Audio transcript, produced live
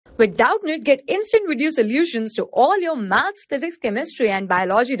With Doubtnut, get instant video solutions to all your maths, physics, chemistry, and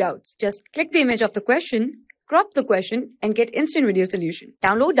biology doubts. Just click the image of the question, crop the question, and get instant video solution.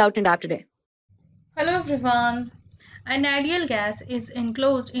 Download Doubtnut app today. Hello everyone. An ideal gas is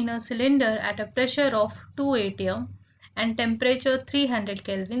enclosed in a cylinder at a pressure of 2 atm and temperature 300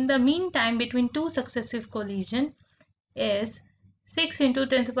 Kelvin. The mean time between two successive collisions is 6 into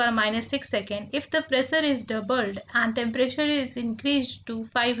 10 to the power minus 6 seconds. If the pressure is doubled and temperature is increased to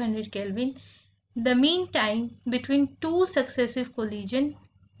 500 Kelvin, the mean time between two successive collisions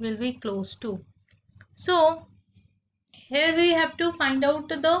will be close to. So here we have to find out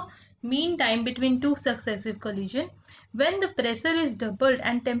the mean time between two successive collisions when the pressure is doubled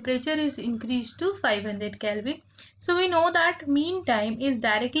and temperature is increased to 500 Kelvin. So we know that mean time is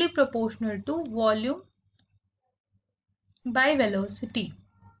directly proportional to volume by velocity.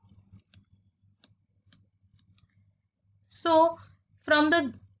 So from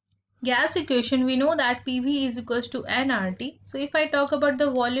the gas equation we know that PV is equals to nRT. So if I talk about the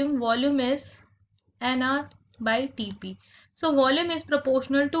volume is nR by Tp. So volume is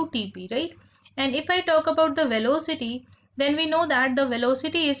proportional to Tp, right? And if I talk about the velocity, then we know that the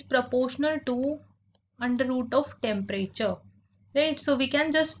velocity is proportional to under root of temperature, right? So we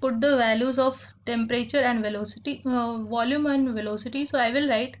can just put the values of temperature and velocity, volume and velocity. So I will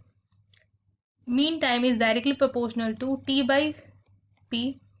write mean time is directly proportional to T by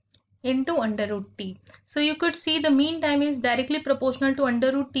P into under root T. So you could see the mean time is directly proportional to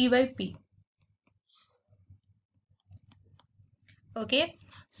under root T by P. Okay,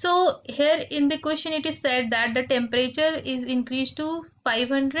 so here in the question it is said that the temperature is increased to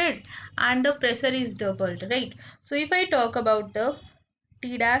 500 and the pressure is doubled, right? So if I talk about the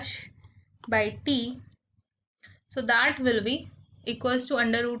T dash by T, so that will be equals to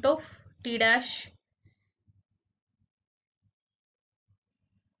under root of T dash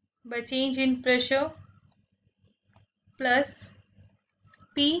by change in pressure plus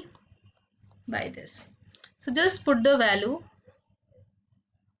P by this. So just put the value.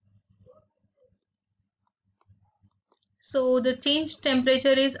 So the change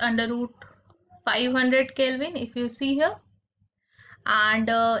temperature is under root 500 Kelvin if you see here, and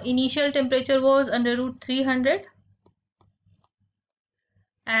initial temperature was under root 300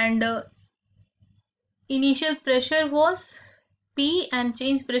 and initial pressure was P and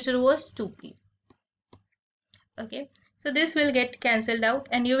change pressure was 2P. Okay, so this will get cancelled out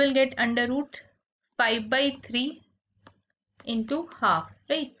and you will get under root 5 by 3 into half,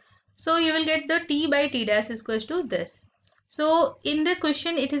 right? So you will get the T by T dash is equals to this. So in the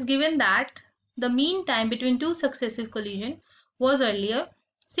question it is given that the mean time between two successive collisions was earlier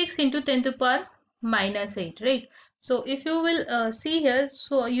 6 into 10 to the power minus 8, right? So if you will see here,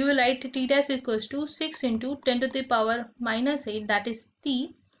 so you will write T dash equals to 6 into 10 to the power minus 8, that is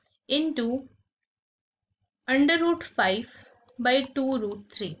T, into under root 5 by 2 root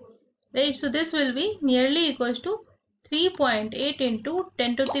 3, right? So this will be nearly equals to 3.8 into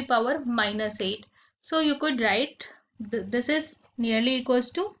 10 to the power minus 8. So you could write this is nearly equals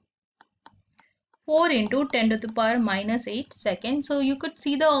to 4 into 10 to the power minus 8 seconds. So you could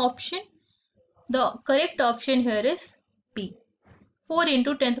see the option. The correct option here is B. 4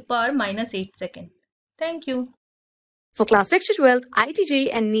 into 10 to the power minus 8 seconds. Thank you. For class 6 to 12, IIT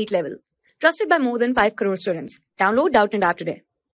JEE and NEET level. Trusted by more than 5 crore students. Download Doubtnut app today.